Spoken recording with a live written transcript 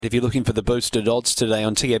If you're looking for the boosted odds today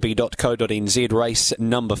on tab.co.nz, race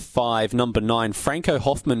number 5, number 9, Franco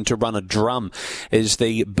Hoffman to run a drum is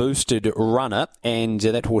the boosted runner, and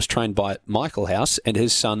that horse trained by Michael House, and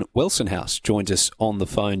his son Wilson House joins us on the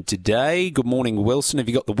phone today. Good morning, Wilson. Have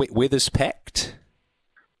you got the wet weathers packed?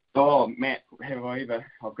 Oh, Matt, have I ever?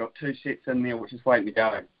 I've got 2 sets in there, which is waiting to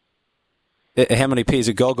go. How many pairs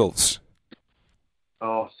of goggles?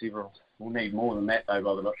 Oh, several. We'll need more than that, though,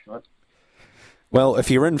 by the looks of it. Well,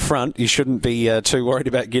 if you're in front, you shouldn't be too worried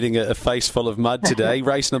about getting a face full of mud today.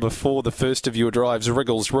 Race number 4, the first of your drives,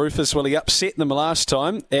 Wriggles Rufus. Well, he upset them last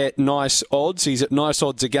time at nice odds. He's at nice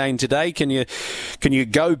odds again today. Can you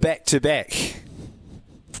go back to back?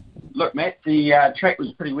 Look, Matt, the track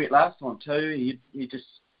was pretty wet last time too. He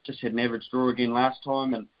just had an average draw again last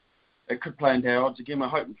time, and it could play into our odds again. We're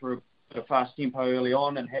hoping for a fast tempo early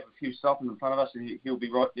on and have a few stopping in front of us, and he'll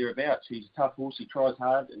be right thereabouts. He's a tough horse. He tries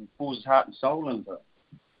hard and pours his heart and soul into it.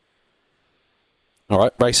 All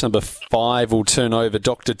right, race number 5 will turn over.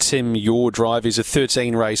 Dr. Tim, your drive. He's a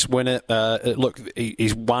 13-race winner. Look,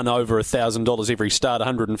 he's won over $1,000 every start,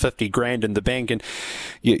 150 grand in the bank. And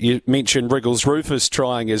you mentioned Wriggles Rufus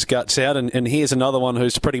trying his guts out, and here's another one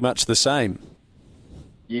who's pretty much the same.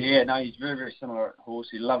 Yeah, no, he's very, very similar horse.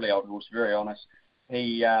 He's a lovely old horse, very honest.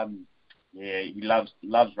 He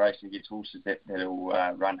loves racing against horses that'll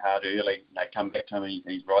run hard early. They come back to him and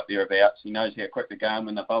he's right thereabouts. He knows how quick they're going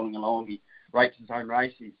when they're bowling along. He rates his own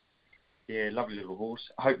race. He's lovely little horse.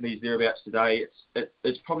 Hopefully he's thereabouts today.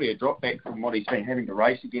 It's probably a drop back from what he's been having to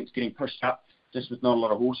race against, getting pushed up just with not a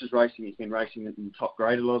lot of horses racing. He's been racing in top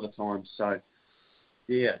grade a lot of the time. So,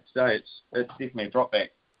 yeah, today it's definitely a drop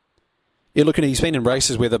back. Yeah, look, he's been in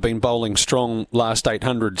races where they've been bowling strong last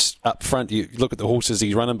 800s up front. You look at the horses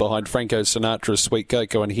he's running behind, Franco Sinatra, Sweet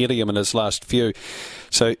Coco and Helium in his last few.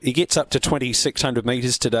 So he gets up to 2,600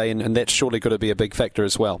 metres today, and that's surely got to be a big factor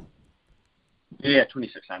as well. Yeah,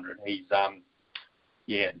 2,600. He's,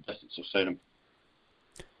 the distance will suit him.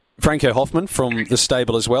 Franco Hoffman from the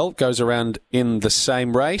stable as well goes around in the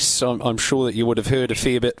same race. I'm sure that you would have heard a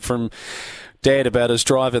fair bit from Dad about his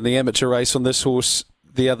drive in the amateur race on this horse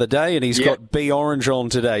the other day, and he's got B Orange on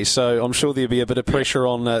today, so I'm sure there'll be a bit of pressure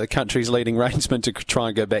on the country's leading reinsman to try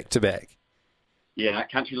and go back to back. Yeah,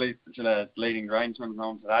 country leading reinsman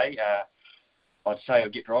on today. I'd say I'll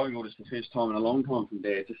get driving orders for the first time in a long time from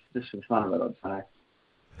Dad, just for the fun of it, I'd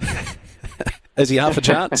say. Is he half a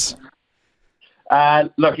chance?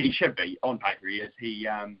 Look, he should be. On paper, he is.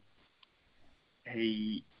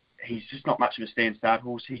 He's just not much of a stand-start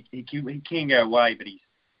horse. He can go away, but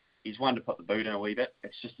he's one to put the boot in a wee bit.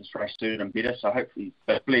 It's just this race suited him better, so hopefully,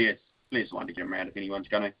 but Blair's the one to get him around if anyone's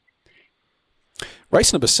going to.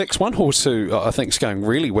 Race number 6, one horse who I think is going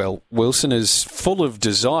really well, Wilson, is Full of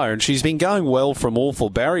Desire, and she's been going well from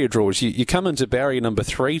awful barrier draws. You come into barrier number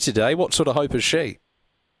 3 today. What sort of hope is she?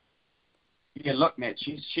 Yeah, look, Matt,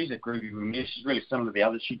 she's a groovy woman. She's really similar to the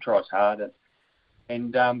others. She tries hard,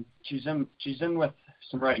 and she's in with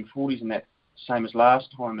some rating 40s in that, same as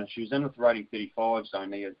last time, and she was in with the rating 35s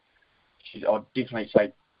only. I'd definitely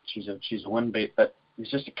say she's a win bet, but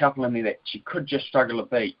there's just a couple in there that she could just struggle to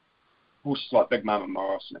beat. Horses like Big Mama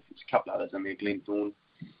Morris, and if there's a couple others in there, Glen Dawn.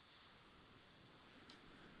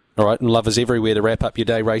 All right, and Lovers Everywhere to wrap up your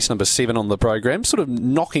day, race number 7 on the program. Sort of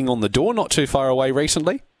knocking on the door, not too far away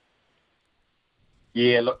recently.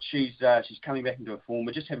 Yeah, look, she's coming back into her form.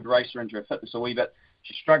 We just haven't raced her into her fitness a wee bit.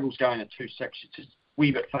 She struggles going at 2.6. She's just a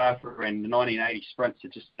wee bit far for her, and the 1980 sprints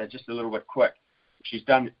are just a little bit quick. She's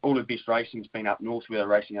done all her best racing's been up north where they're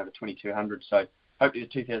racing over 2,200, so hopefully the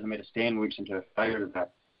 2,000 metre stand works into her favour today.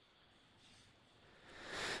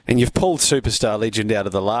 And you've pulled Superstar Legend out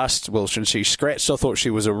of the last, Wilson. She scratched. I thought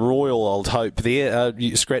she was a royal old hope there.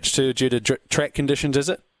 You scratched her due to track conditions, is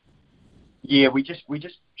it? Yeah,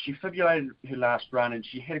 she fibulated her last run, and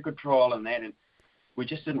she had a good trial in that, and we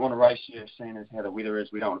just didn't want to race her, seeing as how the weather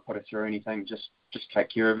is. We don't want to put her through anything. Just take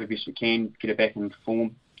care of her best we can, get her back into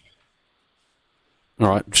form. All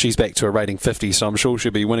right, she's back to a rating 50, so I'm sure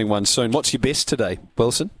she'll be winning one soon. What's your best today,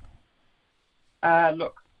 Wilson?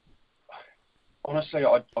 Look, honestly,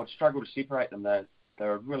 I'd struggle to separate them. They're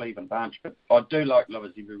a real even bunch, but I do like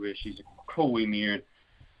Lovers Everywhere. She's a cool wee mare, and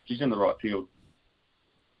she's in the right field.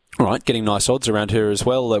 All right, getting nice odds around her as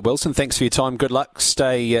well, Wilson. Thanks for your time. Good luck.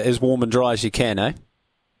 Stay as warm and dry as you can, eh?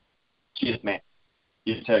 Cheers, Matt.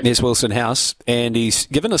 You too. There's Wilson House, and he's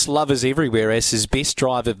given us Lovers Everywhere as his best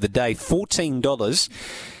drive of the day, $14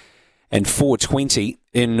 and $4.20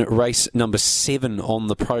 in race number 7 on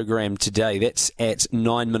the program today. That's at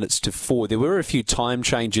 9 minutes to 4. There were a few time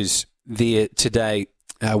changes there today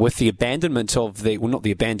with the abandonment of the, well, not the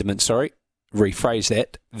abandonment, sorry, rephrase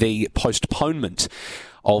that, the postponement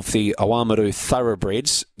of the Oamaru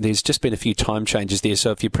Thoroughbreds. There's just been a few time changes there,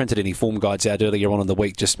 so if you printed any form guides out earlier on in the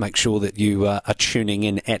week, just make sure that you are tuning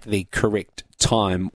in at the correct time.